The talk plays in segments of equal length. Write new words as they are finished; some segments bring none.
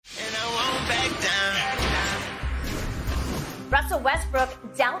back down. Russell Westbrook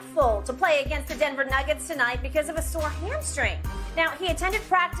doubtful to play against the Denver Nuggets tonight because of a sore hamstring. Now, he attended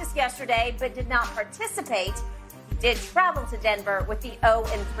practice yesterday but did not participate. He did travel to Denver with the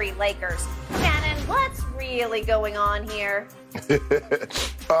 0-3 Lakers. Shannon, what's really going on here?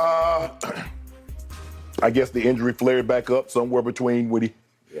 I guess the injury flared back up somewhere between when he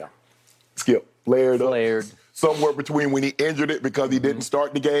flared up. Somewhere between when he injured it because he didn't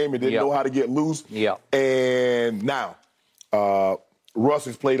start the game and didn't know how to get loose. And now, Russ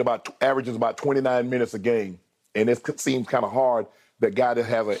has played averages about 29 minutes a game. And it seems kind of hard that guy that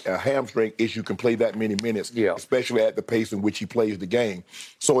has a hamstring issue can play that many minutes, especially at the pace in which he plays the game.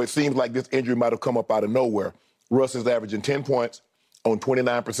 So it seems like this injury might have come up out of nowhere. Russ is averaging 10 points on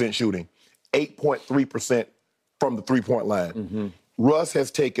 29% shooting, 8.3% from the three-point line. Russ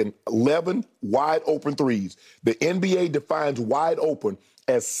has taken 11 wide-open threes. The NBA defines wide open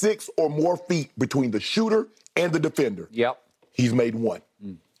as 6 or more feet between the shooter and the defender. He's made one.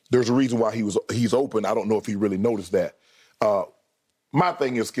 There's a reason why he's open. I don't know if he really noticed that. My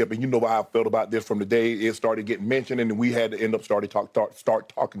thing is, Skip, and you know how I felt about this from the day it started getting mentioned, and we had to end up start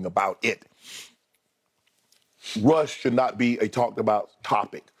talking about it. Russ should not be a talked about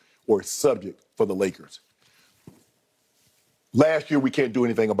topic or subject for the Lakers. Last year, we can't do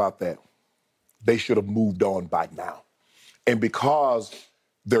anything about that. They should have moved on by now. And because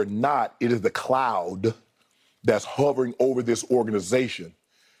they're not, it is the cloud that's hovering over this organization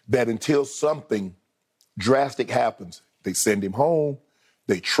that until something drastic happens, they send him home,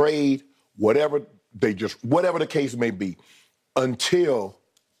 they trade, whatever the case may be. Until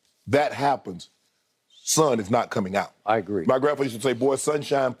that happens, sun is not coming out. I agree. My grandpa used to say, boy,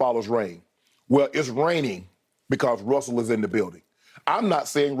 sunshine follows rain. Well, it's raining because Russell is in the building. I'm not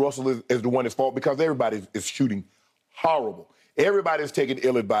saying Russell is the one that's fault because everybody is shooting horrible. Everybody's taking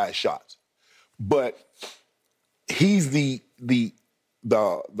ill-advised shots. But he's the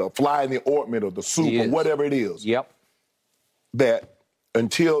fly in the ointment or the soup or whatever it is. That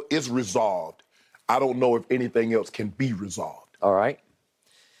until it's resolved, I don't know if anything else can be resolved. All right.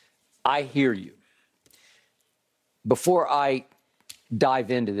 I hear you. Before I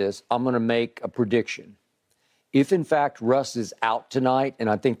dive into this, I'm going to make a prediction. If, in fact, Russ is out tonight, and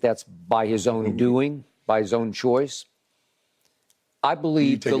I think that's by his own doing, by his own choice, I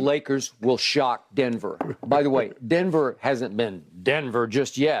believe the Lakers will shock Denver. By the way, Denver hasn't been Denver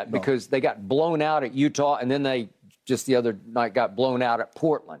just yet because they got blown out at Utah, and then they just the other night got blown out at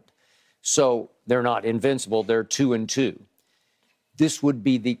Portland. So they're not invincible. They're 2-2. This would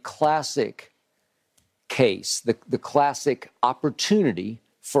be the classic case, the classic opportunity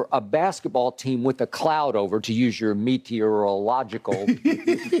for a basketball team with a cloud over, to use your meteorological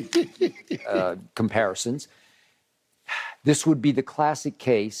comparisons. This would be the classic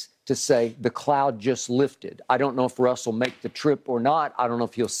case to say the cloud just lifted. I don't know if Russ will make the trip or not. I don't know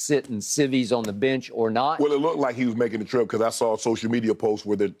if he'll sit in civvies on the bench or not. Well, it looked like he was making the trip because I saw a social media post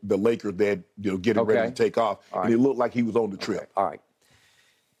where the Lakers, they had, getting ready to take off, and it looked like he was on the trip. All right.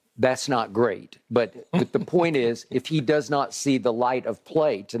 That's not great. But the point is, if he does not see the light of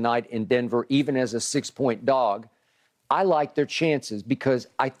play tonight in Denver, even as a 6-point dog, I like their chances because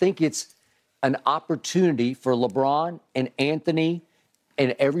I think it's an opportunity for LeBron and Anthony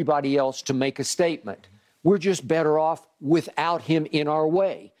and everybody else to make a statement. We're just better off without him in our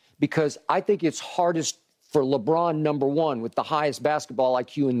way because I think it's hardest for LeBron, number one, with the highest basketball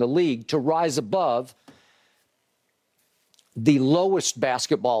IQ in the league, to rise above the lowest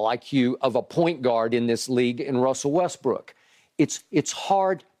basketball IQ of a point guard in this league in Russell Westbrook. It's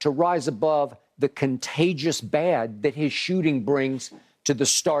hard to rise above the contagious bad that his shooting brings to the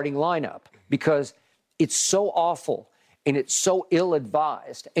starting lineup because it's so awful and it's so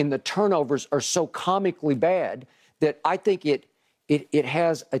ill-advised and the turnovers are so comically bad that I think it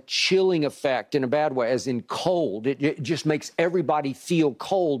has a chilling effect in a bad way, as in cold. It just makes everybody feel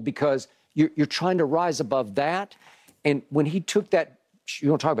cold because you're trying to rise above that. And when he took that, you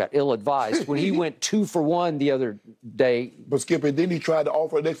don't talk about ill-advised, when he went 2 for 1 the other day. But, Skip, and then he tried to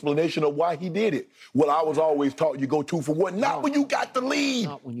offer an explanation of why he did it. Well, I was always taught you go 2 for 1. Not when you got the lead.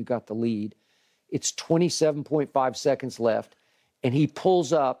 Not when you got the lead. It's 27.5 seconds left, and he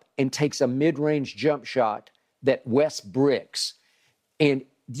pulls up and takes a mid-range jump shot that West bricks. And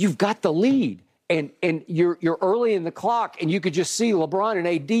you've got the lead. And you're early in the clock, and you could just see LeBron and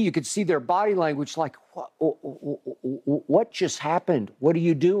AD, you could see their body language like, what just happened? What are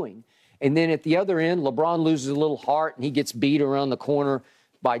you doing? And then at the other end, LeBron loses a little heart, and he gets beat around the corner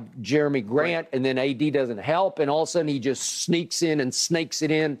by Jeremy Grant, and then AD doesn't help, and all of a sudden he just sneaks in and snakes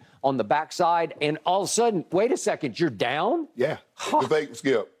it in on the backside, and all of a sudden, wait a second, you're down? Yeah. The thing,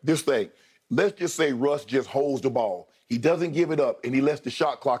 Skip, this thing, let's just say Russ just holds the ball. He doesn't give it up, and he lets the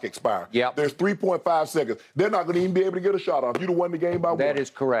shot clock expire. Yep. There's 3.5 seconds. They're not going to even be able to get a shot off. You'd have won the game by one. That is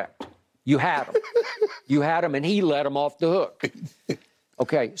correct. You had him. You had him, and he let him off the hook.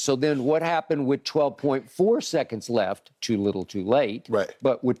 Okay, so then what happened with 12.4 seconds left? Too little, too late. Right.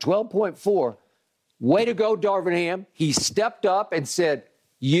 But with 12.4, way to go, Darvin Ham. He stepped up and said,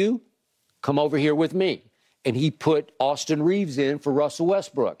 you come over here with me. And he put Austin Reeves in for Russell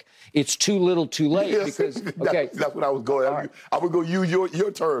Westbrook. It's too little, too late because, okay. That's what I was going. Right. I would go use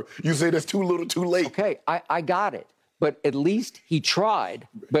your term. You say that's too little, too late. Okay, I got it. But at least he tried.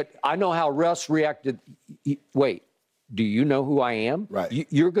 But I know how Russ reacted. Wait, do you know who I am? Right.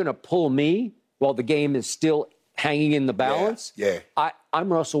 You're going to pull me while the game is still hanging in the balance? Yeah.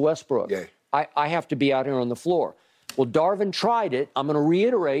 I'm Russell Westbrook. Yeah. I have to be out here on the floor. Well, Darvin tried it. I'm going to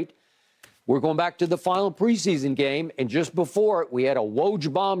reiterate. We're going back to the final preseason game, and just before it, we had a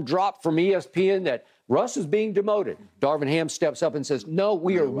Woj bomb drop from ESPN that Russ is being demoted. Darvin Ham steps up and says, no,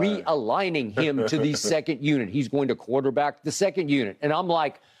 we are realigning him to the second unit. He's going to quarterback the second unit. And I'm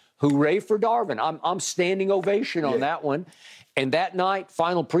like, hooray for Darvin. I'm standing ovation on that one. And that night,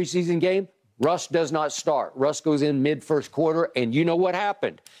 final preseason game, Russ does not start. Russ goes in mid-first quarter, and you know what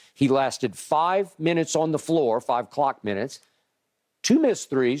happened? He lasted 5 minutes on the floor, 5 clock minutes, 2 missed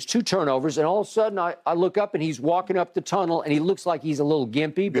threes, 2 turnovers, and all of a sudden I look up and he's walking up the tunnel and he looks like he's a little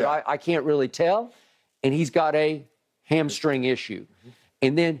gimpy, but I can't really tell. And he's got a hamstring issue.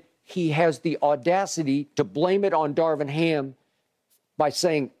 And then he has the audacity to blame it on Darvin Ham by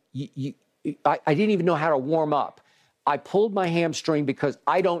saying, I didn't even know how to warm up. I pulled my hamstring because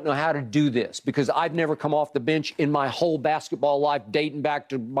I don't know how to do this, because I've never come off the bench in my whole basketball life dating back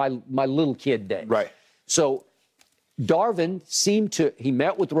to my little kid day. Right. So Darvin seemed to, he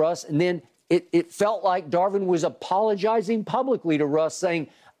met with Russ, and then it felt like Darvin was apologizing publicly to Russ, saying,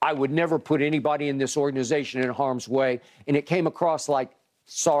 I would never put anybody in this organization in harm's way. And it came across like,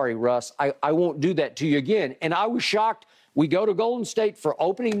 sorry, Russ, I won't do that to you again. And I was shocked. We go to Golden State for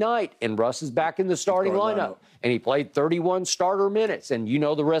opening night, and Russ is back in the starting lineup. And he played 31 starter minutes. And you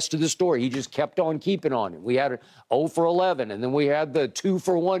know the rest of the story. He just kept on keeping on. And we had an 0 for 11, and then we had the 2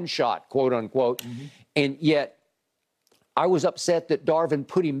 for 1 shot, quote unquote. And yet, I was upset that Darvin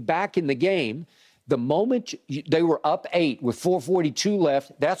put him back in the game. The moment they were up 8 with 4:42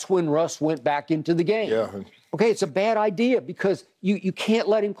 left, that's when Russ went back into the game. Yeah. Okay, it's a bad idea because you can't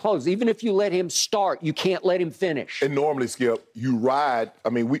let him close. Even if you let him start, you can't let him finish. And normally, Skip, you ride. I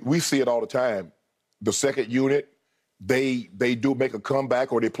mean, we see it all the time. The second unit, they do make a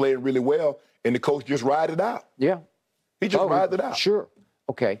comeback or they're playing really well, and the coach just ride it out. Yeah. He just rides it out. Sure.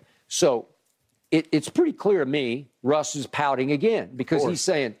 Okay. So it's pretty clear to me Russ is pouting again because he's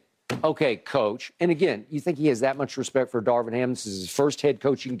saying, okay, coach. And again, you think he has that much respect for Darvin Ham? This is his first head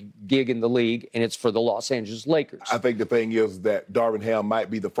coaching gig in the league, and it's for the Los Angeles Lakers. I think the thing is that Darvin Ham might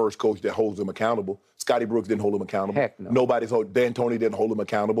be the first coach that holds him accountable. Scotty Brooks didn't hold him accountable. Heck no. D'Antoni didn't hold him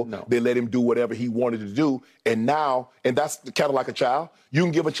accountable. No. They let him do whatever he wanted to do. And now, and that's kind of like a child. You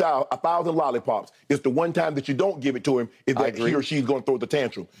can give a child 1,000 lollipops. It's the one time that you don't give it to him is that he or she's going to throw the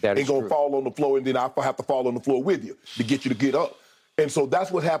tantrum. That is and going true. to fall on the floor, and then I have to fall on the floor with you to get you to get up. And so that's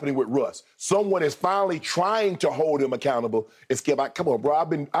what's happening with Russ. Someone is finally trying to hold him accountable. And Skip, come on, bro.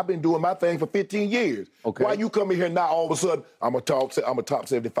 I've been doing my thing for 15 years. Okay. Why you coming here now all of a sudden? I'm a top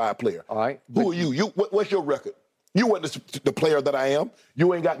 75 player. All right. Who are you? What's your record? You weren't the player that I am.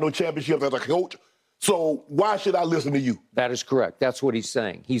 You ain't got no championships as a coach. So why should I listen to you? That is correct. That's what he's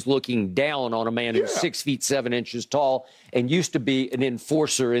saying. He's looking down on a man who's 6 feet 7 inches tall and used to be an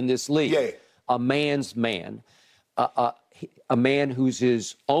enforcer in this league. Yeah. A man's man. A man who's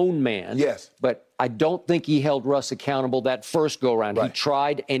his own man. Yes. But I don't think he held Russ accountable that first go-around. Right. He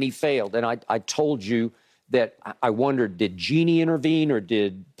tried and he failed. And I told you that I wondered, did Genie intervene or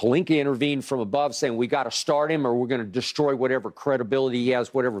did Pelinka intervene from above saying we got to start him or we're going to destroy whatever credibility he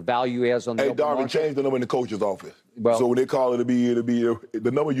has, whatever value he has on the Hey, open Darvin, market? change the number in the coach's office. Well, so when they call it, it'll be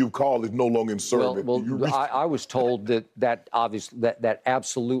the number you've called is no longer in service. I was told that obviously that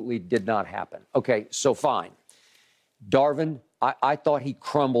absolutely did not happen. Okay, so fine. Darvin, I thought he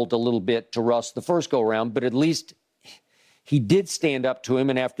crumbled a little bit to Russ the first go-around, but at least he did stand up to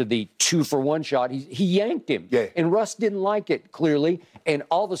him, and after the 2 for 1 shot, he yanked him. Yeah. And Russ didn't like it, clearly, and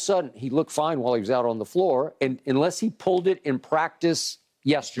all of a sudden, he looked fine while he was out on the floor, and unless he pulled it in practice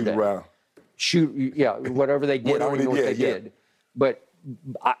yesterday. Whatever they did, I don't know what they did. But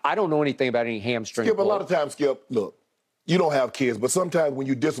I don't know anything about any hamstring. Skip, a lot of times, Skip, look, you don't have kids, but sometimes when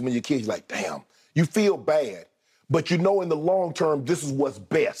you discipline your kids, you're like, damn, you feel bad. But you know in the long term, this is what's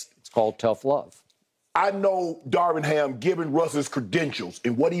best. It's called tough love. I know Darvin Ham, given Russ's credentials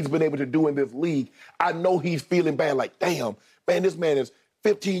and what he's been able to do in this league, I know he's feeling bad. Like, damn, man, this man is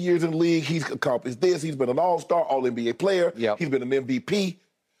 15 years in the league. He's accomplished this. He's been an all-star, all-NBA player. Yep. He's been an MVP.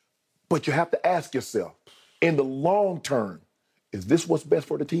 But you have to ask yourself, in the long term, is this what's best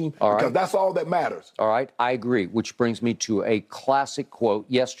for the team? All right. Because that's all that matters. All right, I agree, which brings me to a classic quote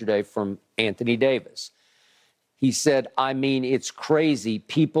yesterday from Anthony Davis. He said, I mean, it's crazy.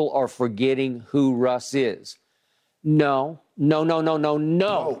 People are forgetting who Russ is. No.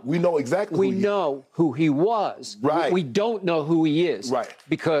 We know exactly we know who he was. Right. We don't know who he is. Right.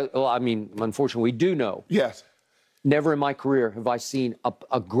 Because, well, I mean, unfortunately, we do know. Yes. Never in my career have I seen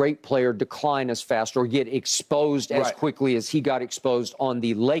a great player decline as fast or get exposed as quickly as he got exposed on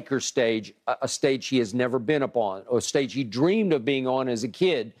the Lakers stage, a stage he has never been upon, or a stage he dreamed of being on as a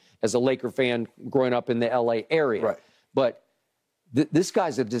kid, as a Laker fan growing up in the L.A. area. Right. But this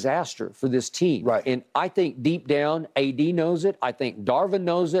guy's a disaster for this team. Right. And I think deep down, AD knows it. I think Darvin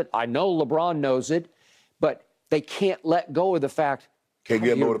knows it. I know LeBron knows it. But they can't let go of the fact. Can't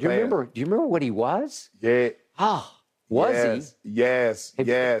get low to pass. Do you remember what he was? Yeah. Was he? Yes.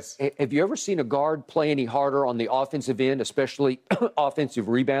 Have you ever seen a guard play any harder on the offensive end, especially offensive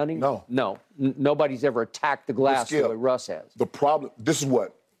rebounding? No. Nobody's ever attacked the glass the way Russ has. The problem, this is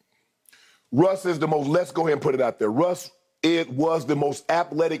what. Russ is the most, let's go ahead and put it out there. Russ was the most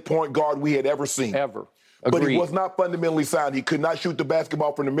athletic point guard we had ever seen. Ever. But Agreed. he was not fundamentally sound. He could not shoot the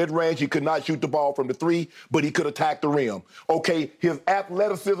basketball from the mid-range. He could not shoot the ball from the three, but he could attack the rim. Okay, his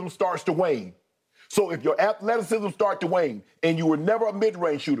athleticism starts to wane. So if your athleticism starts to wane and you were never a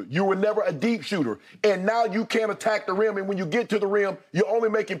mid-range shooter, you were never a deep shooter, and now you can't attack the rim, and when you get to the rim, you're only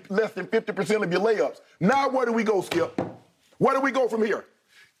making less than 50% of your layups. Now where do we go, Skip? Where do we go from here?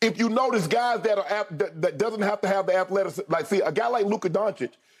 If you notice guys that doesn't have to have the athleticism, like, see, a guy like Luka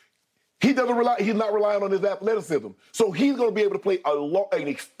Doncic, he's not relying on his athleticism. So he's going to be able to play an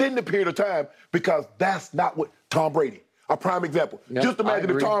extended period of time because that's not what Tom Brady. A prime example. Yep, just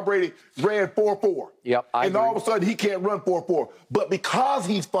imagine if Tom Brady ran 4-4. Yep, and all of a sudden he can't run 4-4. But because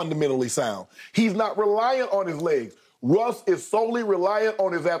he's fundamentally sound, he's not reliant on his legs. Russ is solely reliant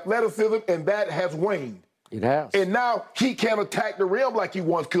on his athleticism, and that has waned. It has. And now he can't attack the rim like he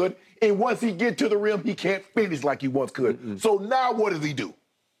once could. And once he gets to the rim, he can't finish like he once could. So now what does he do?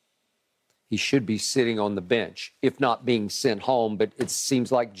 He should be sitting on the bench, if not being sent home. But it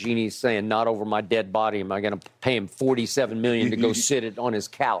seems like Jeannie's saying, not over my dead body am I going to pay him $47 million to go sit it on his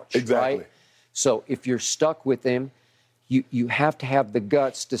couch. Exactly. Right? So if you're stuck with him, you have to have the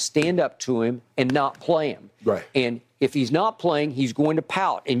guts to stand up to him and not play him. Right. And if he's not playing, he's going to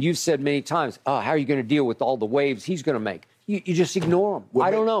pout. And you've said many times, how are you going to deal with all the waves he's going to make? You just ignore him. Well,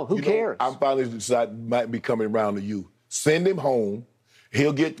 I don't know. Who cares? I'm finally decided might be coming around to you. Send him home.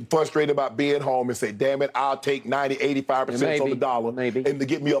 He'll get frustrated about being home and say, damn it, I'll take 90, 85% on the dollar and to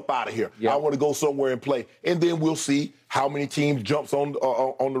get me up out of here. Yep. I want to go somewhere and play. And then we'll see how many teams jumps on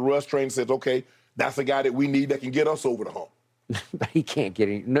the Russ train and says, okay, that's a guy that we need that can get us over the hump. But he can't get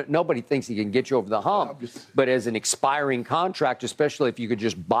any. Nobody thinks he can get you over the hump. But as an expiring contract, especially if you could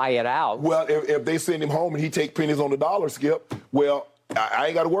just buy it out. Well, if they send him home and he take pennies on the dollar, Skip, well, I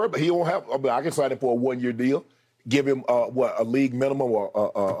ain't got to worry, but he won't have. I can sign him for a one-year deal. Give him a league minimum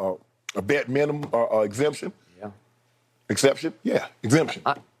or a bet minimum or exemption? Yeah. Exception? Yeah, exemption.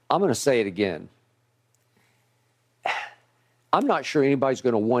 I'm going to say it again. I'm not sure anybody's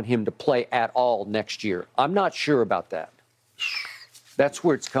going to want him to play at all next year. I'm not sure about that. That's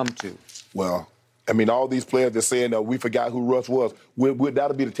where it's come to. Well, I mean, all these players are saying we forgot who Russ was.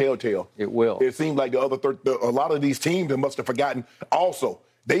 That'll be the telltale. It will. It seems like a lot of these teams that must have forgotten also.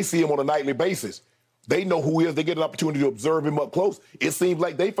 They see him on a nightly basis. They know who he is. They get an opportunity to observe him up close. It seems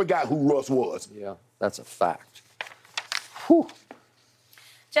like they forgot who Russ was. Yeah, that's a fact. Whew.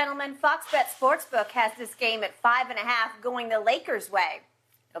 Gentlemen, Fox Bet Sportsbook has this game at 5.5 going the Lakers' way.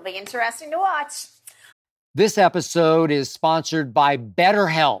 It'll be interesting to watch. This episode is sponsored by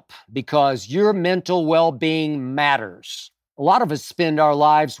BetterHelp because your mental well-being matters. A lot of us spend our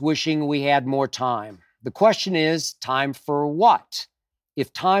lives wishing we had more time. The question is, time for what?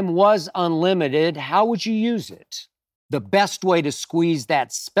 If time was unlimited, how would you use it? The best way to squeeze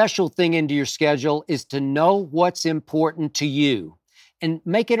that special thing into your schedule is to know what's important to you and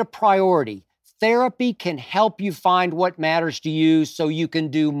make it a priority. Therapy can help you find what matters to you so you can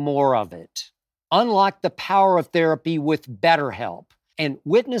do more of it. Unlock the power of therapy with BetterHelp and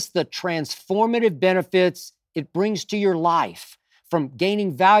witness the transformative benefits it brings to your life. From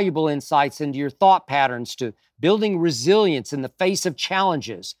gaining valuable insights into your thought patterns to building resilience in the face of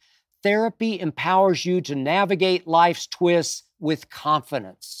challenges, therapy empowers you to navigate life's twists with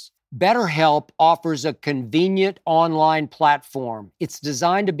confidence. BetterHelp offers a convenient online platform. It's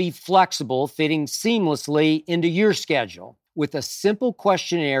designed to be flexible, fitting seamlessly into your schedule. With a simple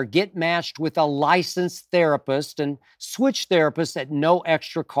questionnaire, get matched with a licensed therapist and switch therapists at no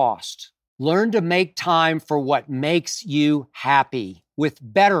extra cost. Learn to make time for what makes you happy with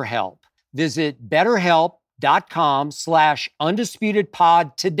BetterHelp. Visit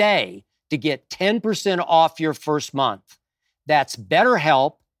BetterHelp.com/UndisputedPod today to get 10% off your first month. That's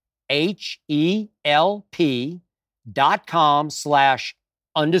BetterHelp,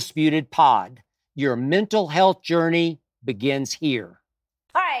 HELP.com/UndisputedPod. Your mental health journey begins here.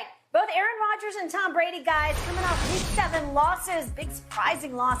 All right, both Aaron Rodgers and Tom Brady, guys, coming off Week 7 losses, big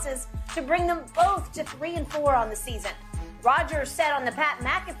surprising losses, to bring them both to 3-4 on the season. Rodgers said on the Pat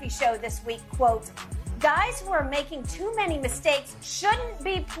McAfee show this week, quote, "Guys who are making too many mistakes shouldn't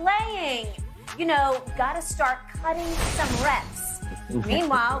be playing. You know, gotta start cutting some reps."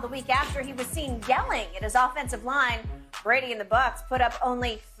 Meanwhile, the week after he was seen yelling at his offensive line, Brady and the Bucs put up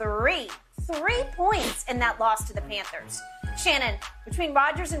only three points in that loss to the Panthers. Shannon, between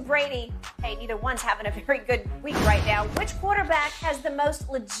Rodgers and Brady, hey, neither one's having a very good week right now. Which quarterback has the most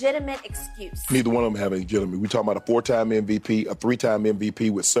legitimate excuse? Neither one of them have a legitimate. We're talking about a 4-time MVP, a 3-time MVP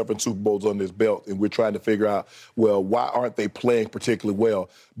with 7 Super Bowls on his belt, and we're trying to figure out, well, why aren't they playing particularly well?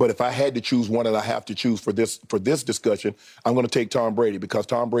 But if I had to choose one, and I have to choose for this discussion, I'm going to take Tom Brady, because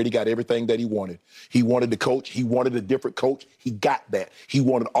Tom Brady got everything that he wanted. He wanted the coach. He wanted a different coach. He got that. He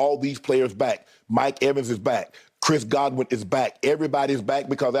wanted all these players back. Mike Evans is back. Chris Godwin is back. Everybody's back,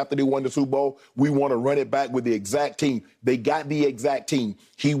 because after they won the Super Bowl, we want to run it back with the exact team. They got the exact team.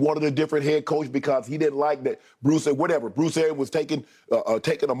 He wanted a different head coach because he didn't like that Bruce Arians was taking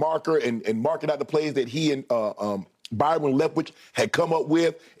a marker and marking out the plays that he and Byron Leftwich had come up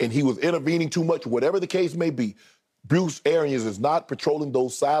with, and he was intervening too much, whatever the case may be. Bruce Arians is not patrolling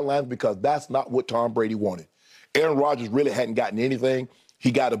those sidelines, because that's not what Tom Brady wanted. Aaron Rodgers really hadn't gotten anything.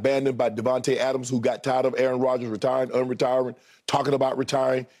 He got abandoned by Devontae Adams, who got tired of Aaron Rodgers retiring, unretiring, talking about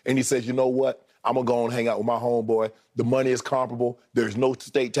retiring. And he says, you know what? I'm going to go and hang out with my homeboy. The money is comparable. There's no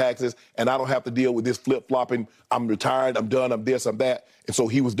state taxes, and I don't have to deal with this flip-flopping. I'm retired. I'm done. I'm this. I'm that. And so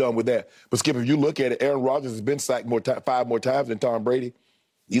he was done with that. But, Skip, if you look at it, Aaron Rodgers has been sacked 5 more times than Tom Brady.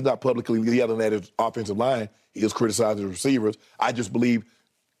 He's not publicly yelling at his offensive line. He is criticizing his receivers. I just believe,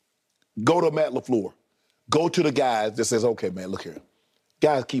 go to Matt LaFleur. Go to the guys that says, okay, man, look here.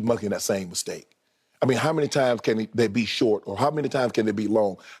 Guys keep making that same mistake. I mean, how many times can they be short, or how many times can they be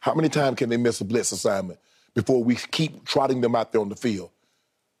long? How many times can they miss a blitz assignment before we keep trotting them out there on the field?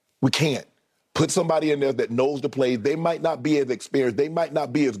 We can't. Put somebody in there that knows the play. They might not be as experienced. They might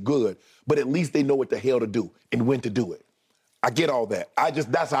not be as good, but at least they know what the hell to do and when to do it. I get all that.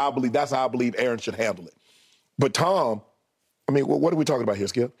 That's how I believe Aaron should handle it. But Tom, I mean, what are we talking about here,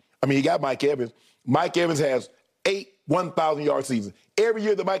 Skip? I mean, he got Mike Evans. Mike Evans has 8 1,000-yard seasons. Every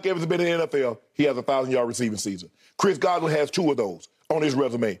year that Mike Evans has been in the NFL, he has a 1,000-yard receiving season. Chris Godwin has 2 of those on his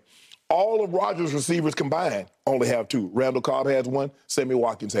resume. All of Rodgers' receivers combined only have 2. Randall Cobb has 1. Sammy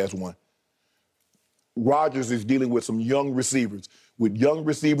Watkins has 1. Rodgers is dealing with some young receivers. With young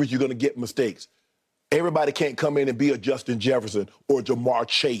receivers, you're going to get mistakes. Everybody can't come in and be a Justin Jefferson or Jamar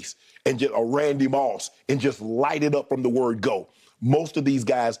Chase and just a Randy Moss and just light it up from the word go. Most of these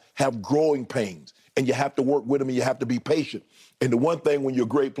guys have growing pains, and you have to work with them, and you have to be patient. And the one thing, when you're a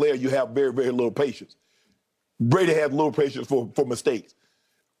great player, you have very, very little patience. Brady has little patience for mistakes.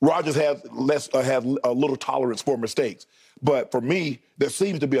 Rodgers has a little tolerance for mistakes. But for me, there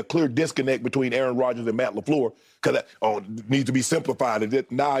seems to be a clear disconnect between Aaron Rodgers and Matt LaFleur, because it needs to be simplified. And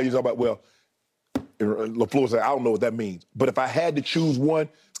now you're talking about, well, LaFleur said, I don't know what that means. But if I had to choose one,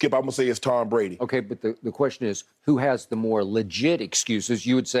 Skip, I'm going to say it's Tom Brady. Okay, but the question is, who has the more legit excuses?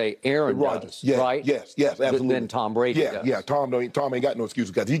 You would say Aaron Rodgers, right? Yes, absolutely. Than Tom Brady does. Yeah, Tom ain't got no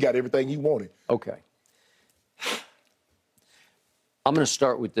excuses, because he got everything he wanted. Okay. I'm going to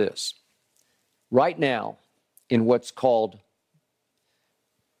start with this. Right now, in what's called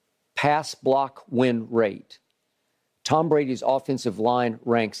pass block win rate, Tom Brady's offensive line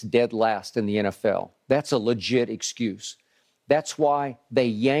ranks dead last in the NFL. That's a legit excuse. That's why they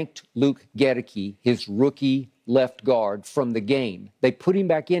yanked Luke Gedeke, his rookie left guard, from the game. They put him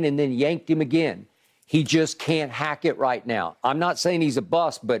back in and then yanked him again. He just can't hack it right now. I'm not saying he's a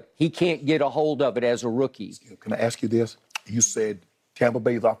bust, but he can't get a hold of it as a rookie. Can I ask you this? You said Tampa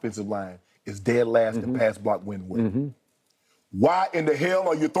Bay's offensive line is dead last in pass block win rate. Why in the hell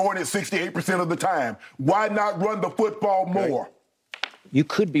are you throwing it 68% of the time? Why not run the football more? You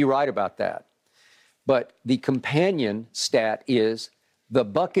could be right about that. But the companion stat is the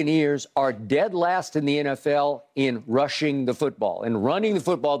Buccaneers are dead last in the NFL in rushing the football. In running the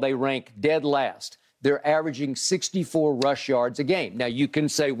football, they rank dead last. They're averaging 64 rush yards a game. Now, you can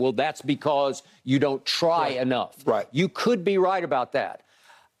say, well, that's because you don't try enough. Right. You could be right about that.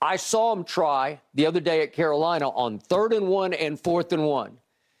 I saw them try the other day at Carolina on 3rd and 1 and 4th and 1.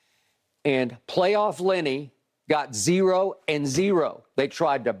 And playoff Lenny got 0 and 0. They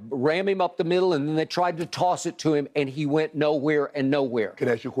tried to ram him up the middle, and then they tried to toss it to him, and he went nowhere and nowhere. Can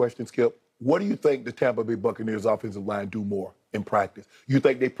I ask you a question, Skip? What do you think the Tampa Bay Buccaneers offensive line do more in practice? You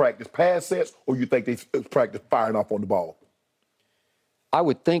think they practice pass sets, or you think they practice firing off on the ball? I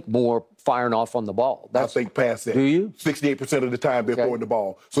would think more firing off on the ball. I think pass sets. Do you? 68% of the time they're throwing the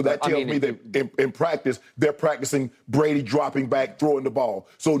ball. So that tells me that in practice, they're practicing Brady dropping back, throwing the ball.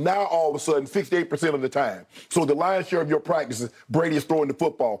 So now all of a sudden, 68% of the time. So the lion's share of your practices, Brady is throwing the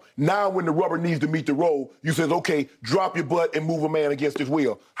football. Now when the rubber needs to meet the road, you say, okay, drop your butt and move a man against his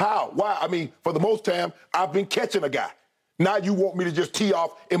will. How? Why? I mean, for the most time, I've been catching a guy. Now you want me to just tee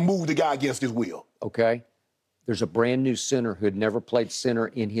off and move the guy against his will. Okay. There's a brand new center who had never played center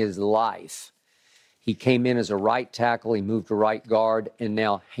in his life. He came in as a right tackle. He moved to right guard, and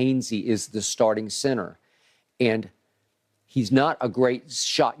now Hainsey is the starting center. And he's not a great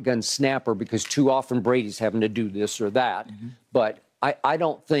shotgun snapper because too often Brady's having to do this or that. Mm-hmm. But I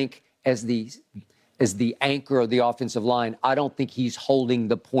don't think as the anchor of the offensive line, I don't think he's holding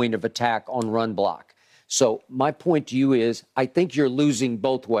the point of attack on run block. So my point to you is I think you're losing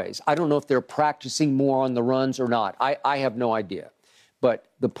both ways. I don't know if they're practicing more on the runs or not. I have no idea. But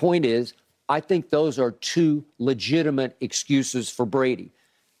the point is I think those are two legitimate excuses for Brady.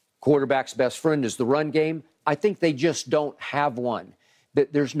 Quarterback's best friend is the run game. I think they just don't have one.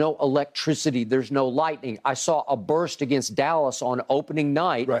 There's no electricity. There's no lightning. I saw a burst against Dallas on opening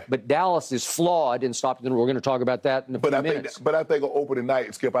night, but Dallas is flawed in stopping. We're going to talk about that in a few minutes. But I think on opening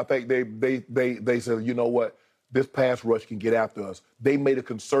night, Skip, I think they said, you know what? This pass rush can get after us. They made a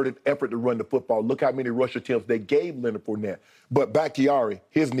concerted effort to run the football. Look how many rush attempts they gave Leonard Fournette. But Bakhtiari,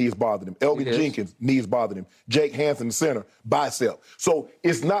 his knees bothered him. Elgin Jenkins, knees bothered him. Jake Hansen, the center, bicep. So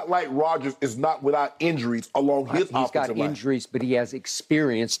it's not like Rodgers is not without injuries along his offensive line. He's got injuries, but he has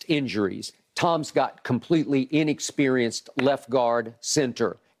experienced injuries. Tom's got completely inexperienced left guard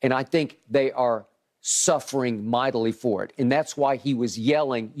center. And I think they are suffering mightily for it. And that's why he was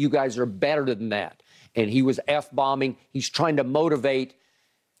yelling, you guys are better than that. And he was F-bombing. He's trying to motivate.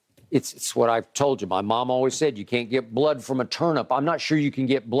 It's what I've told you. My mom always said you can't get blood from a turnip. I'm not sure you can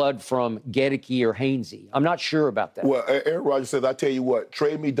get blood from Gedeke or Hainsey. I'm not sure about that. Well, Aaron Rodgers says, I tell you what,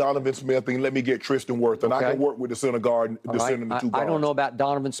 trade me Donovan Smith and let me get Tristan Wirth, and I can work with the center guard, center and the two guards. I don't know about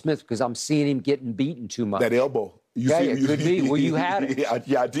Donovan Smith because I'm seeing him getting beaten too much. That elbow. It could be. Well, you had it.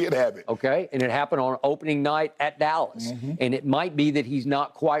 Yeah, I did have it. Okay, and it happened on opening night at Dallas. Mm-hmm. And it might be that he's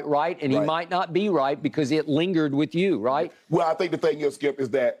not quite right, and he might not be right because it lingered with you, right? Well, I think the thing is, Skip, is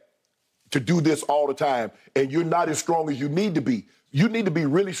that to do this all the time, and you're not as strong as you need to be. You need to be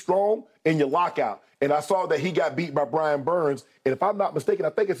really strong in your lockout. And I saw that he got beat by Brian Burns, and if I'm not mistaken, I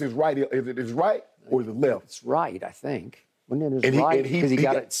think it's his right. Is it his right or is it left? It's right, I think. Wasn't it his right? Because he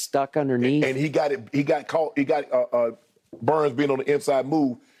got it stuck underneath. And he got it. He got caught. He got Burns being on the inside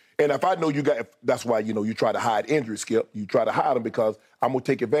move. And if I know you got, that's why you try to hide injuries, Skip. You try to hide them because I'm gonna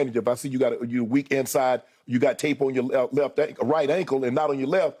take advantage. If I see you got you weak inside, you got tape on your right ankle and not on your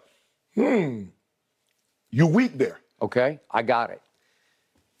left. You weak there. Okay, I got it.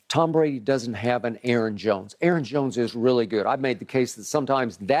 Tom Brady doesn't have an Aaron Jones. Aaron Jones is really good. I've made the case that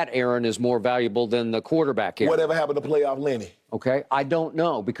sometimes that Aaron is more valuable than the quarterback Aaron. Whatever happened to playoff Lenny? Okay, I don't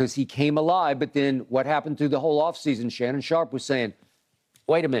know because he came alive, but then what happened through the whole offseason, Shannon Sharp was saying,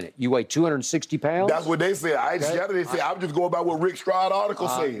 wait a minute, you weigh 260 pounds? That's what they said. I'm just going by what Rick Stroud article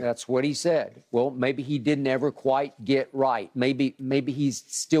said. That's what he said. Well, maybe he didn't ever quite get right. Maybe he's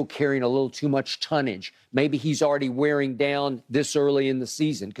still carrying a little too much tonnage. Maybe he's already wearing down this early in the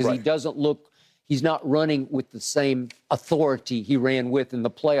season because he doesn't look, he's not running with the same authority he ran with in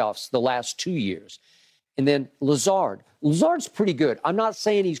the playoffs the last 2 years. And then Lazard. Lazard's pretty good. I'm not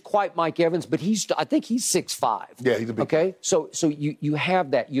saying he's quite Mike Evans, but I think he's 6'5". Yeah, he's a big guy. So you have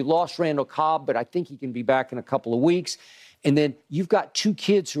that. You lost Randall Cobb, but I think he can be back in a couple of weeks. And then you've got two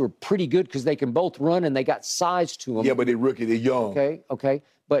kids who are pretty good because they can both run and they got size to them. Yeah, but they're rookie. They're young. Okay.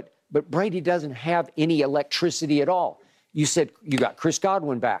 But Brady doesn't have any electricity at all. You said you got Chris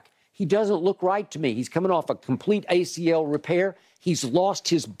Godwin back. He doesn't look right to me. He's coming off a complete ACL repair. He's lost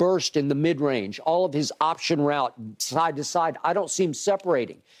his burst in the mid-range, all of his option route side to side. I don't see him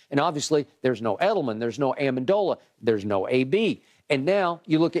separating. And obviously, there's no Edelman, there's no Amendola, there's no AB. And now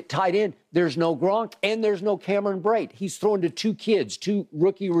you look at tight end, there's no Gronk and there's no Cameron Brate. He's thrown to two kids, two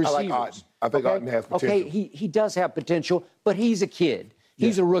rookie receivers. I think Otten has potential. Okay, he does have potential, but he's a kid.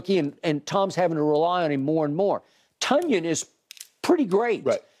 He's a rookie, and Tom's having to rely on him more and more. Tonyan is pretty great.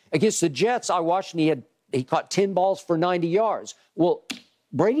 Right. Against the Jets, I watched, and he caught 10 balls for 90 yards. Well,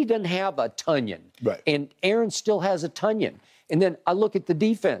 Brady doesn't have a Tonyan. Right. And Aaron still has a Tonyan. And then I look at the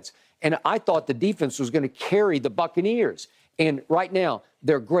defense, and I thought the defense was going to carry the Buccaneers. And right now,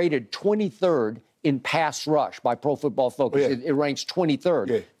 they're graded 23rd in pass rush by Pro Football Focus. It ranks 23rd.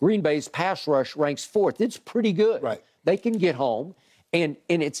 Yeah. Green Bay's pass rush ranks 4th. It's pretty good. Right. They can get home, and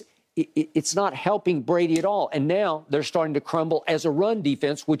it's not helping Brady at all. And now they're starting to crumble as a run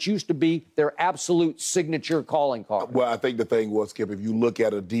defense, which used to be their absolute signature calling card. Well, I think the thing was, Skip, if you look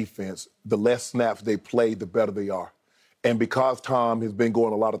at a defense, the less snaps they play, the better they are. And because Tom has been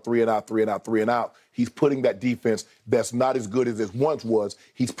going a lot of 3 and out, 3 and out, 3 and out, he's putting that defense that's not as good as it once was,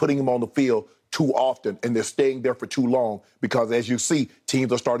 he's putting them on the field too often, and they're staying there for too long because, as you see,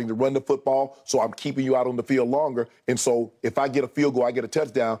 teams are starting to run the football, so I'm keeping you out on the field longer. And so if I get a field goal, I get a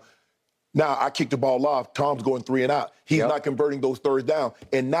touchdown, now I kick the ball off, Tom's going 3 and out. He's not converting those thirds down.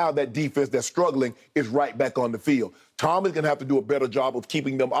 And now that defense that's struggling is right back on the field. Tom is going to have to do a better job of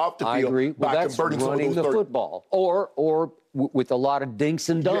keeping them off the field. I agree. Well, by that's converting running some of those the football, or with a lot of dinks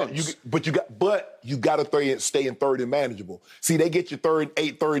and dunks. Yeah, but you got to stay in third and manageable. See, they get you 3rd and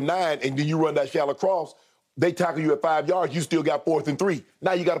 8, 3rd and 9, and then you run that shallow cross. They tackle you at 5 yards. You still got 4th and 3.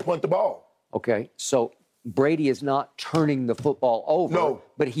 Now you got to punt the ball. Okay, so Brady is not turning the football over. No.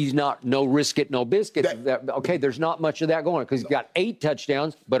 But he's not no risk it, no biscuit. Okay, there's not much of that going on because he's got 8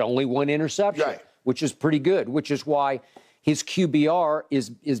 touchdowns, but only 1 interception, right, which is pretty good, which is why his QBR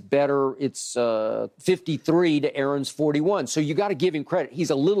is better. It's 53 to Aaron's 41. So you got to give him credit. He's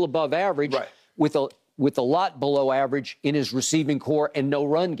a little above average, right, with a lot below average in his receiving core and no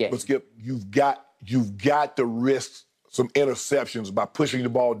run game. But Skip, you've got to risk some interceptions by pushing the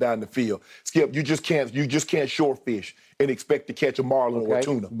ball down the field. Skip, you just can't shore fish and expect to catch a marlin or a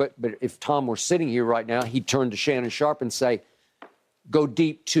tuna. But if Tom were sitting here right now, he'd turn to Shannon Sharpe and say, go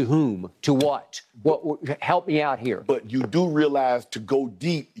deep to whom? To what? Help me out here. But you do realize to go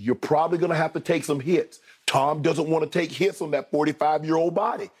deep, you're probably going to have to take some hits. Tom doesn't want to take hits on that 45-year-old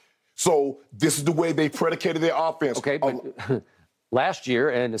body. So this is the way they predicated their offense. Okay, but last year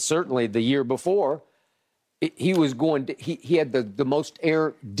and certainly the year before, he was going to, he had the most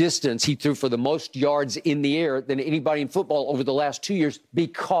air distance. He threw for the most yards in the air than anybody in football over the last 2 years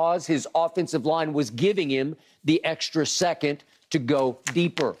because his offensive line was giving him the extra second to go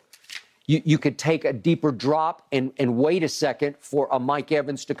deeper. You could take a deeper drop and wait a second for a Mike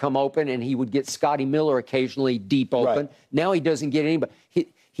Evans to come open, and he would get Scotty Miller occasionally deep open. Right. Now he doesn't get anybody.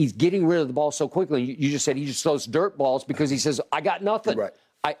 He's getting rid of the ball so quickly. You just said he just throws dirt balls because he says, I got nothing. Right.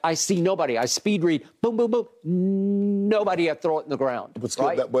 I see nobody. I speed read. Boom, boom, boom. Nobody. I throw it in the ground. But still,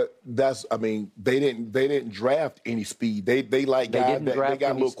 they didn't draft any speed. They like guys that they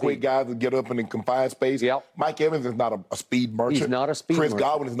got little quick guys that get up in confined space. Yep. Mike Evans is not a speed merchant. He's not a speed merchant. Chris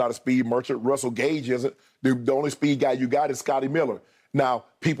Godwin is not a speed merchant. Russell Gage isn't. The only speed guy you got is Scotty Miller. Now,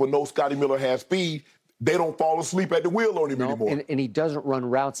 people know Scotty Miller has speed. They don't fall asleep at the wheel on him anymore. And he doesn't run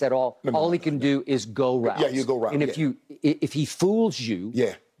routes at all. All he can do is go routes. Yeah, you go routes. And if he fools you,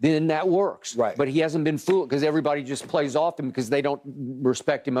 then that works. Right. But he hasn't been fooled because everybody just plays off him because they don't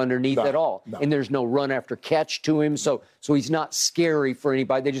respect him underneath at all. No. And there's no run after catch to him. So he's not scary for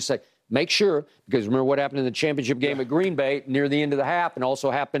anybody. They just say, make sure, because remember what happened in the championship game at Green Bay near the end of the half and also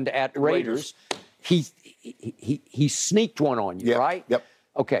happened at Raiders. He sneaked one on you, right? Yep.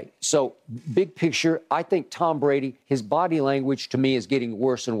 Okay, so big picture, I think Tom Brady, his body language to me is getting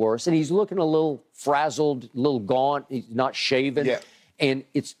worse and worse. And he's looking a little frazzled, a little gaunt. He's not shaven. Yeah. And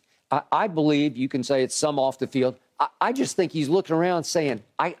I believe you can say it's some off the field. I just think he's looking around saying,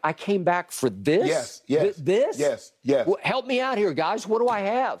 I came back for this? Yes. This? Yes. Well, help me out here, guys. What do I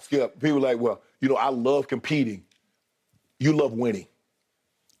have? Yeah, people are like, well, I love competing. You love winning.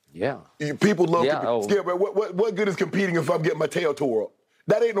 Yeah. People love competing. Skip, what good is competing if I'm getting my tail tore up?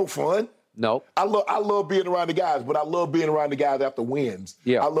 That ain't no fun. No. I love being around the guys, but I love being around the guys after wins.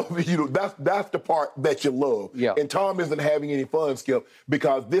 Yeah. I love, that's the part that you love. Yeah. And Tom isn't having any fun, Skip,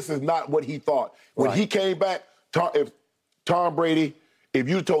 because this is not what he thought. When he came back, Tom Brady, if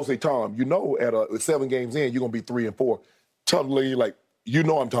you told, say, Tom, at 7 games in, you're going to be 3 and 4. Tell the lady, like,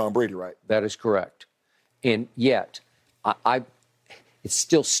 I'm Tom Brady, right? That is correct. And yet, it's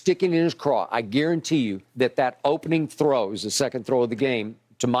still sticking in his craw. I guarantee you that opening throw is the second throw of the game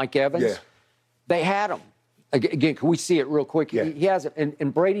to Mike Evans. Yeah. They had him. Again, can we see it real quick? Yeah. He has it.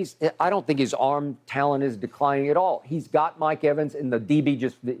 And Brady's, I don't think his arm talent is declining at all. He's got Mike Evans, and the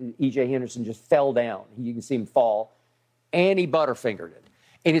DB E.J. Henderson just fell down. You can see him fall. And he butterfingered it.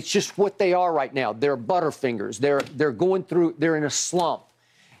 And it's just what they are right now. They're butterfingers. They're going through, they're in a slump.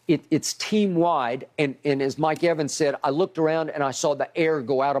 It's team-wide. And as Mike Evans said, I looked around and I saw the air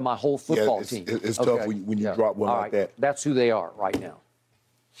go out of my whole football team. It's tough when you drop one like that. That's who they are right now.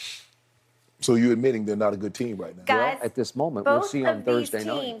 So you're admitting they're not a good team right now? Guys, well, at this moment, we'll see on Thursday night.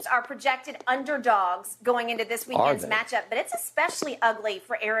 Both of these teams are projected underdogs going into this weekend's matchup, but it's especially ugly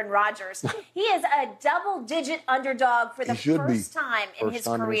for Aaron Rodgers. He is a double-digit underdog for the first time in his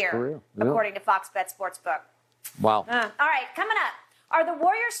career, according to Fox Bet Sportsbook. Wow. All right, coming up. Are the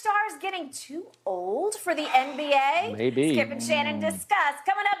Warrior stars getting too old for the NBA? Maybe. Skip and Shannon discuss.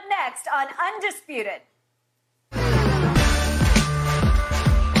 Coming up next on Undisputed.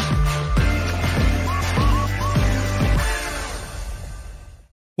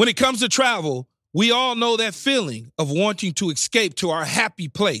 When it comes to travel, we all know that feeling of wanting to escape to our happy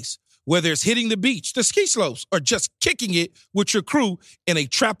place, whether it's hitting the beach, the ski slopes, or just kicking it with your crew in a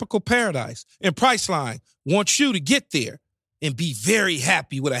tropical paradise. And Priceline wants you to get there and be very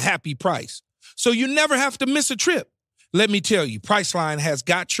happy with a happy price, so you never have to miss a trip. Let me tell you, Priceline has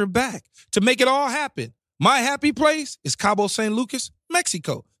got your back to make it all happen. My happy place is Cabo San Lucas,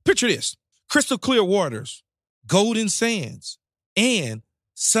 Mexico. Picture this: crystal clear waters, golden sands, and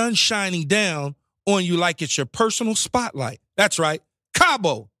sun shining down on you like it's your personal spotlight. That's right.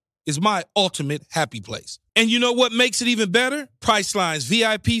 Cabo is my ultimate happy place. And you know what makes it even better? Priceline's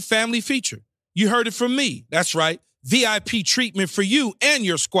VIP family feature. You heard it from me. That's right. VIP treatment for you and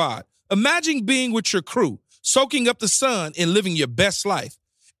your squad. Imagine being with your crew, soaking up the sun and living your best life.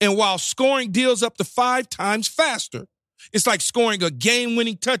 And while scoring deals up to 5 times faster, it's like scoring a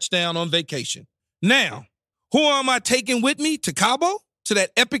game-winning touchdown on vacation. Now, who am I taking with me to Cabo? To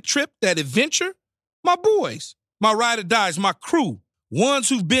that epic trip, that adventure? My boys, my ride or dies, my crew, ones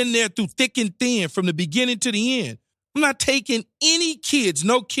who've been there through thick and thin from the beginning to the end. I'm not taking any kids,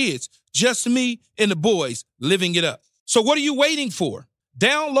 no kids, just me and the boys living it up. So what are you waiting for?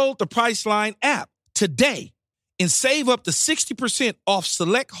 Download the Priceline app today and save up to 60% off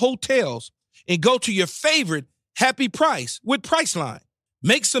select hotels and go to your favorite happy price with Priceline.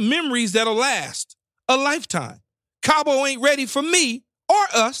 Make some memories that'll last a lifetime. Cabo ain't ready for me or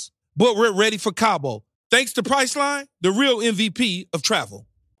us, but we're ready for Cabo. Thanks to Priceline, the real MVP of travel.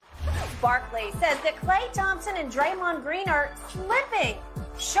 Barkley says that Klay Thompson and Draymond Green are slipping,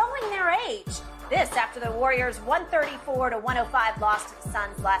 showing their age. This after the Warriors' 134-105 loss to the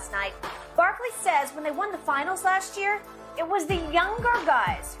Suns last night. Barkley says when they won the finals last year, it was the younger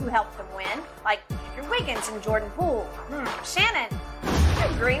guys who helped them win, like Andrew Wiggins and Jordan Poole. Shannon, do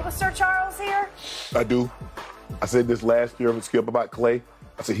you agree with Sir Charles here? I do. I said this last year with Skip about Klay.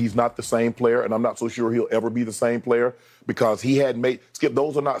 I said he's not the same player, and I'm not so sure he'll ever be the same player because he had made – Skip,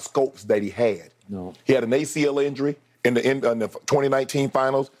 those are not scopes that he had. No. He had an ACL injury in the 2019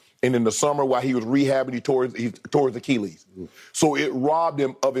 finals, and in the summer while he was rehabbing, he tore his Achilles. So it robbed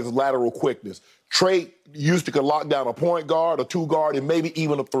him of his lateral quickness. Trey used to could lock down a point guard, a 2-guard, and maybe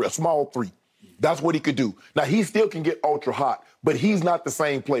even a small 3. That's what he could do. Now, he still can get ultra hot, but he's not the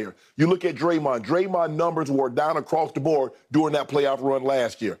same player. You look at Draymond. Draymond numbers were down across the board during that playoff run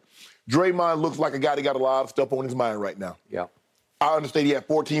last year. Draymond looks like a guy that got a lot of stuff on his mind right now. Yeah. I understand he had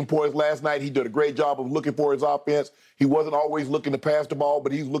 14 points last night. He did a great job of looking for his offense. He wasn't always looking to pass the ball,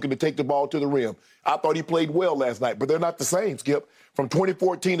 but he's looking to take the ball to the rim. I thought he played well last night, but they're not the same, Skip. From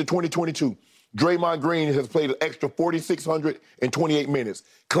 2014 to 2022. Draymond Green has played an extra 4,628 minutes.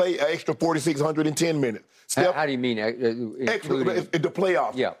 Klay, an extra 4,610 minutes. Steph, how do you mean? Extra, in the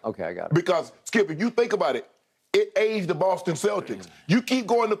playoffs. Yeah, okay, I got it. Because, Skip, if you think about it, it aged the Boston Celtics. You keep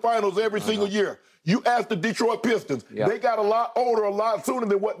going to finals every single year. You ask the Detroit Pistons. Yeah. They got a lot older a lot sooner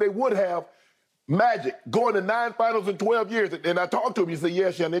than what they would have. Magic, going to 9 finals in 12 years. And I talked to him. He said,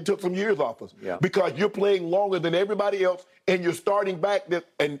 yeah, Shannon, it took some years off us. Yeah. Because you're playing longer than everybody else, and you're starting back.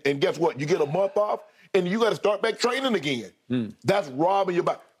 And guess what? You get a month off, and you got to start back training again. That's robbing your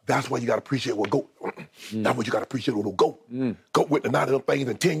body. That's why you got to appreciate what go. That's what you got to appreciate what go. Go with the 9 of them things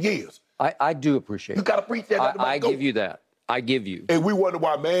in 10 years. I do appreciate you got to appreciate that. I give you that. I give you. And we wonder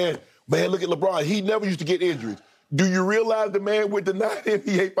why, man, look at LeBron. He never used to get injuries. Do you realize the man with the 9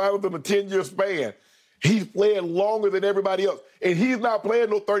 NBA finals in a 10-year span? He's playing longer than everybody else. And he's not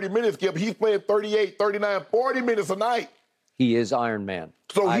playing no 30 minutes, Skip. He's playing 38, 39, 40 minutes a night. He is Iron Man.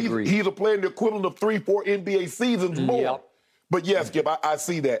 So he's playing the equivalent of 3-4 NBA seasons more. Yep. But yes, Skip, I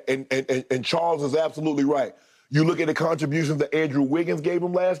see that. And Charles is absolutely right. You look at the contributions that Andrew Wiggins gave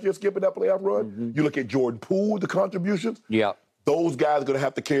him last year, skipping that playoff run. You look at Jordan Poole, the contributions. Yeah. Those guys are going to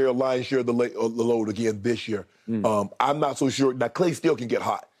have to carry a lion's share of the load again this year. I'm not so sure. Now, Klay still can get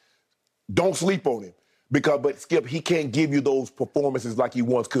hot. Don't sleep on him. But Skip, he can't give you those performances like he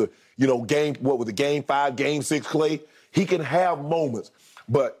once could. You know, game 5, game 6 Klay? He can have moments.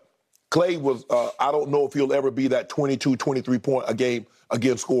 But Klay was, I don't know if he'll ever be that 22, 23 point a game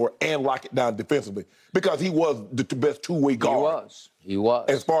again scorer and lock it down defensively, because he was the best two-way guard. He was.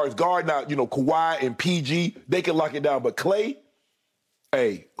 As far as guard now, you know, Kawhi and PG, they can lock it down. But Klay,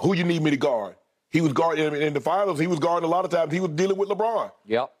 hey, who you need me to guard? He was guarding in the finals. He was guarding a lot of times. He was dealing with LeBron.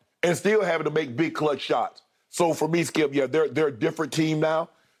 Yep. And still having to make big clutch shots. So for me, Skip, yeah, they're a different team now.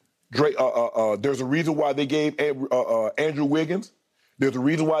 There's a reason why they gave Andrew Wiggins. There's a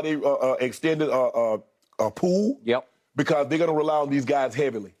reason why they extended Poole. Yep. Because they're going to rely on these guys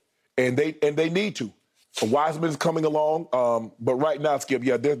heavily, and they need to. So Wiseman's coming along, but right now, Skip,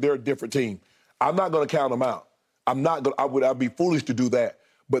 yeah, they're a different team. I'm not going to count them out. I'd be foolish to do that.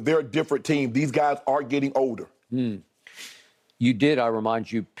 But they're a different team. These guys are getting older. You did, I remind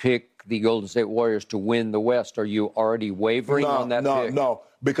you, pick the Golden State Warriors to win the West. Are you already wavering on that pick? No,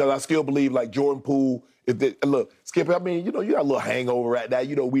 because I still believe, like Jordan Poole, look, Skip, I mean, you know, you got a little hangover right now.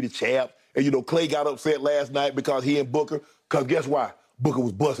 You know, we the champ. And, you know, Klay got upset last night because he and Booker, because guess why? Booker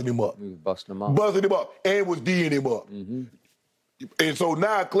was busting him up. He was busting him up. Busting him up and was D'ing him up. And so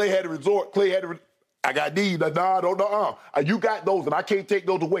now Klay had to resort. I got D'd. You got those, and I can't take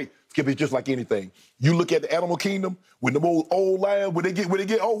those away. Skip, it's just like anything. You look at the animal kingdom, when the old lions, when they get what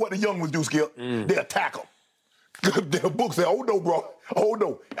the young ones do, Skip, they attack them. The book said, oh, no, bro. Oh,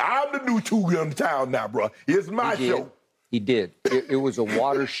 no. I'm the new two in town now, bro. It's my show. He did. It was a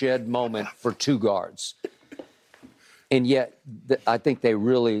watershed moment for two guards. And yet, I think they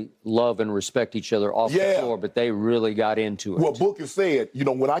really love and respect each other off the floor, but they really got into it. Well, Booker said, you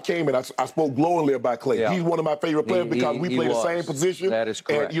know, when I came in, I spoke glowingly about Klay. Yeah. He's one of my favorite players because we play the same position. That is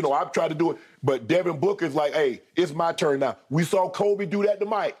correct. And, you know, I've tried to do it. But Devin Booker's like, hey, it's my turn now. We saw Kobe do that to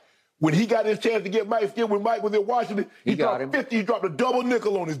Mike. When he got his chance to get Mike, Skip, when Mike was in Washington, he dropped 50. He dropped a double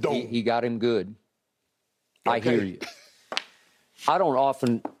nickel on his dome. He got him good. Okay. I hear you. I don't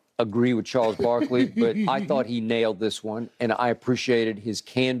often agree with Charles Barkley, but I thought he nailed this one, and I appreciated his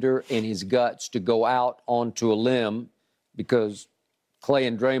candor and his guts to go out onto a limb, because Klay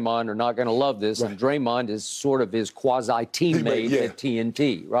and Draymond are not going to love this, and Draymond is sort of his quasi-teammate at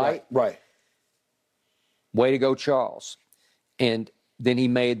TNT, right? Right. Way to go, Charles. And then he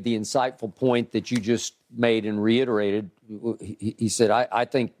made the insightful point that you just made and reiterated. He said, I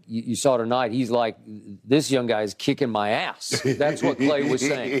think you saw tonight, he's like, this young guy is kicking my ass. That's what Klay was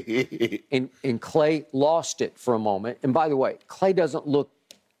saying. And Klay lost it for a moment. And by the way, Klay doesn't look,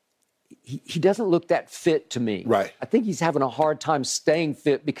 he doesn't look that fit to me. Right. I think he's having a hard time staying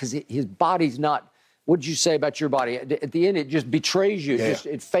fit because his body's not, what did you say about your body? At the end, it just betrays you.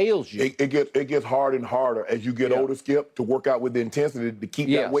 It fails you. It gets harder and harder as you get older, Skip, to work out with the intensity to keep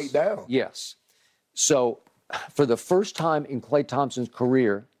that weight down. Yes. So for the first time in Klay Thompson's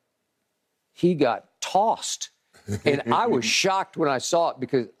career, he got tossed. And I was shocked when I saw it,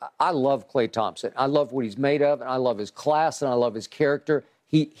 because I love Klay Thompson. I love what he's made of, and I love his class, and I love his character.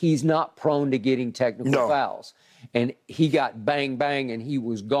 He's not prone to getting technical fouls. And he got bang, bang, and he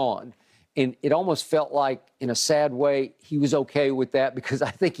was gone. And it almost felt like, in a sad way, he was okay with that, because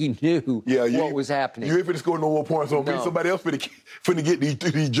I think he knew what was happening. You ain't finna score no more points on me. Somebody else finna get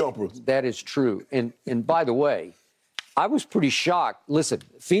these jumpers. That is true. And by the way, I was pretty shocked. Listen,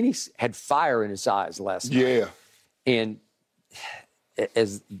 Phoenix had fire in his eyes last night. Yeah. And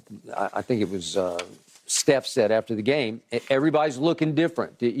as I think it was Steph said after the game, everybody's looking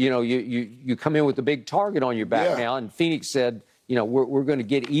different. You know, you come in with a big target on your back now, and Phoenix said, you know, we're going to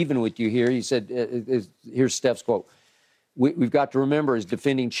get even with you here. He said, here's Steph's quote, we've got to remember, as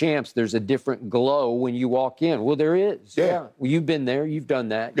defending champs, there's a different glow when you walk in. Well, there is. Yeah. Well, you've been there. You've done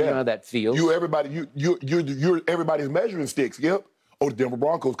that. You know how that feels. You're everybody's measuring stick, Skip. Oh, the Denver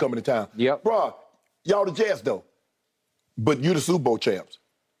Broncos coming to town. Yep. Bro, y'all the Jets, though. But you're the Super Bowl champs.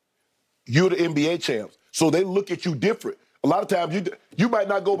 You're the NBA champs. So they look at you different. A lot of times you might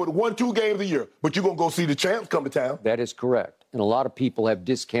not go but 1-2 games a year, but you're going to go see the champs come to town. That is correct. And a lot of people have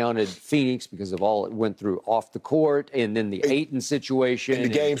discounted Phoenix because of all it went through off the court, and then the Ayton situation. And the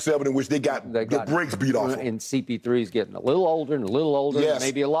Game 7 in which they got the brakes beat off them. And CP3 is getting a little older and a little older, and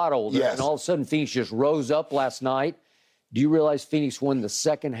maybe a lot older. Yes. And all of a sudden, Phoenix just rose up last night. Do you realize Phoenix won the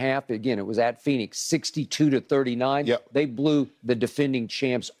second half? Again, it was at Phoenix, 62-39. Yep. They blew the defending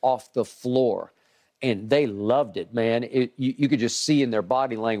champs off the floor. and they loved it, man. You could just see in their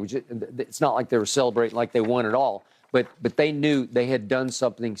body language. It's not like they were celebrating like they won it all, but they knew they had done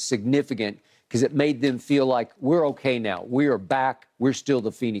something significant because it made them feel like we're okay now. We are back. We're still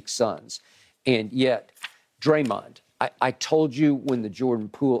the Phoenix Suns. And yet, Draymond, I told you when the Jordan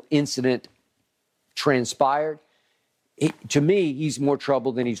Poole incident transpired, to me, he's more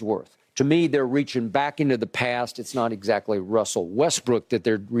trouble than he's worth. To me, they're reaching back into the past. It's not exactly Russell Westbrook that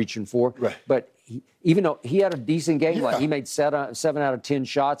they're reaching for. Right. But even though he had a decent game, like he made 7 out of 10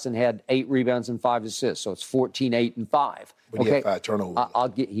 shots and had 8 rebounds and 5 assists. So it's 14, 8, and 5. But he had 5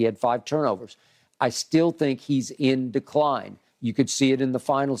 turnovers. He had 5 turnovers. I still think he's in decline. You could see it in the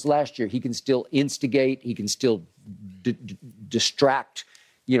finals last year. He can still instigate. He can still distract.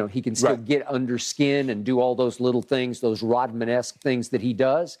 You know, he can still get under skin and do all those little things, those Rodman-esque things that he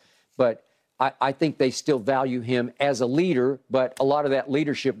does. But I think they still value him as a leader, but a lot of that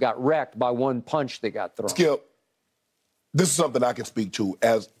leadership got wrecked by one punch that got thrown. Skip, this is something I can speak to.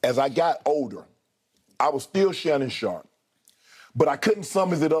 As I got older, I was still Shannon Sharpe, but I couldn't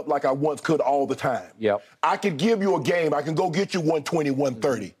summon it up like I once could all the time. Yep. I could give you a game. I can go get you 120,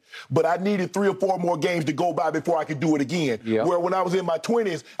 130. But I needed 3 or 4 more games to go by before I could do it again. Yep. Where when I was in my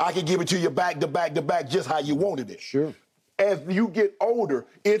 20s, I could give it to you back to back to back just how you wanted it. Sure. As you get older,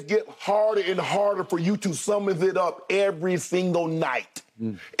 it gets harder and harder for you to summon it up every single night.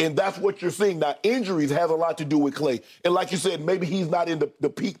 And that's what you're seeing. Now, injuries has a lot to do with Klay. And like you said, maybe he's not in the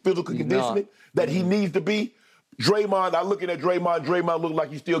peak physical conditioning that he needs to be. Draymond, I'm looking at Draymond look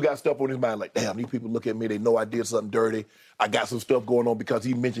like he still got stuff on his mind. Like, damn, these people look at me, they know I did something dirty. I got some stuff going on because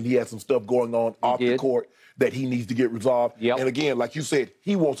he mentioned he had some stuff going on off the court that he needs to get resolved. Yep. And again, like you said,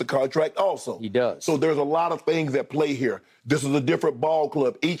 he wants a contract also. He does. So there's a lot of things at play here. This is a different ball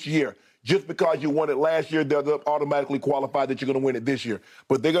club each year. Just because you won it last year, they're automatically qualified that you're going to win it this year.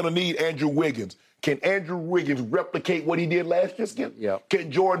 But they're going to need Andrew Wiggins. Can Andrew Wiggins replicate what he did last year, Skip? Yep.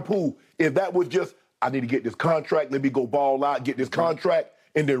 Can Jordan Poole, if that was just, I need to get this contract, let me go ball out, get this contract,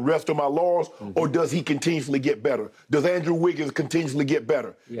 and then rest of my laurels, or does he continuously get better? Does Andrew Wiggins continuously get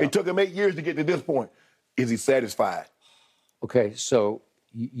better? Yep. It took him 8 years to get to this point. Is he satisfied? Okay, so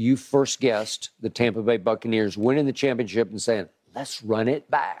you first guessed the Tampa Bay Buccaneers winning the championship and saying, let's run it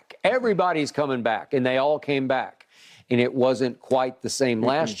back. Everybody's coming back, and they all came back. And it wasn't quite the same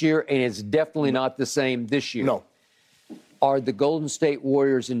last year, and it's definitely not the same this year. No. Are the Golden State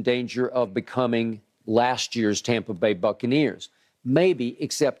Warriors in danger of becoming last year's Tampa Bay Buccaneers? Maybe,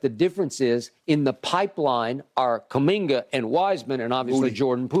 except the difference is in the pipeline are Kuminga and Wiseman and obviously Moody.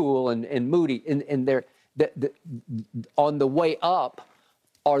 Jordan Poole and Moody. And they're on the way up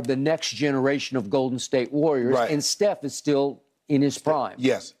are the next generation of Golden State Warriors. Right. And Steph is still in his prime.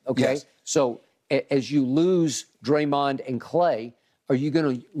 Yes. Okay? Yes. So as you lose Draymond and Klay, are you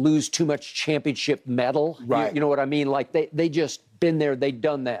going to lose too much championship metal? Right. You know what I mean? Like they just been there, they've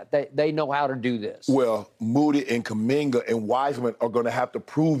done that. They know how to do this. Well, Moody and Kuminga and Wiseman are going to have to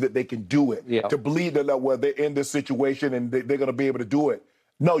prove that they can do it. Yeah. To believe that well, they're in this situation and they're going to be able to do it.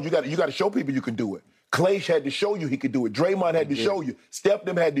 No, you got to show people you can do it. Klay had to show you he could do it. Draymond had to show you. Steph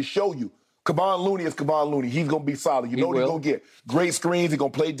them had to show you. Kevon Looney is Kevon Looney. He's going to be solid. You know what he's going to get. Great screens. He's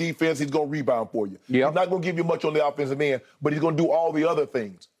going to play defense. He's going to rebound for you. Yep. He's not going to give you much on the offensive end, but he's going to do all the other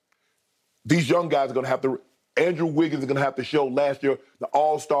things. These young guys are going to have to. Andrew Wiggins is going to have to show last year, the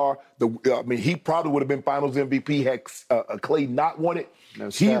All-Star. He probably would have been Finals MVP had Klay not won it. No,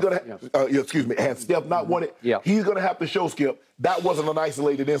 He's Steph, going to had Steph not won it. Yeah. He's going to have to show, Skip, that wasn't an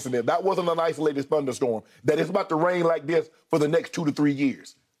isolated incident. That wasn't an isolated thunderstorm. That it's about to rain like this for the next 2 to 3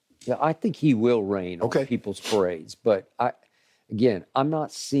 years. Yeah, I think he will rain on people's parades. But I'm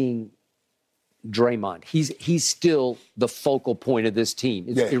not seeing Draymond. He's still the focal point of this team.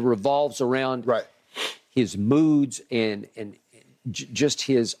 It revolves around his moods and just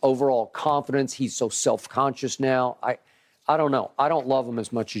his overall confidence. He's so self-conscious now. I don't know. I don't love him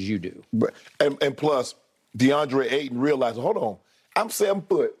as much as you do. And plus, DeAndre Ayton realized, hold on, I'm 7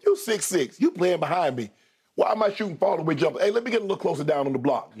 foot. You're 6'6". You playing behind me. Why am I shooting fall-away jumper? Hey, let me get a little closer down on the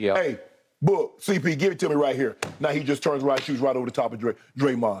block. Yep. Hey, Book, CP, give it to me right here. Now he just turns right, shoots right over the top of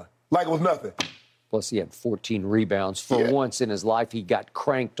Draymond. Like it was nothing. Plus, he had 14 rebounds. For once in his life, he got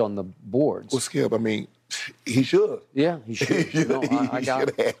cranked on the boards. Well, Skip, I mean, he should. Yeah, he should. He should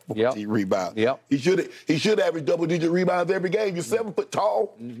have had 14 rebounds. Yep. He should average double-digit rebounds every game. You're 7 foot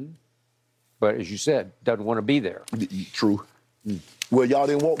tall. Mm-hmm. But as you said, doesn't want to be there. True. Well, y'all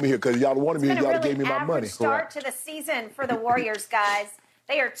didn't want me here because y'all wanted me here. Y'all gave me my money. Start to the season for the Warriors, guys.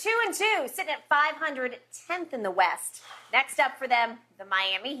 They are 2-2, sitting at 510th in the West. Next up for them, the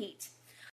Miami Heat.